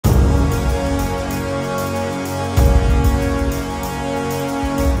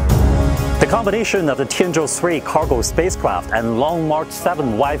combination of the Tianzhou 3 cargo spacecraft and Long March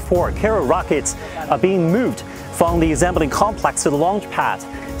 7 Y4 carrier rockets are being moved from the assembly complex to the launch pad,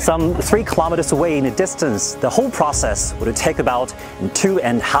 some 3 kilometers away in the distance. The whole process would take about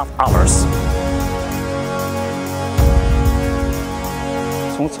 2.5 hours.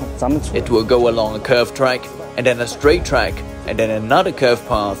 It will go along a curved track, and then a straight track, and then another curved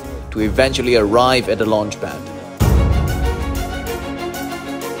path to eventually arrive at the launch pad.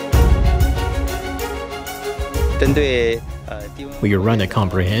 We run a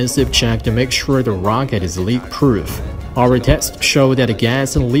comprehensive check to make sure the rocket is leak-proof. Our tests show that the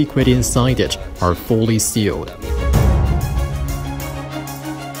gas and liquid inside it are fully sealed.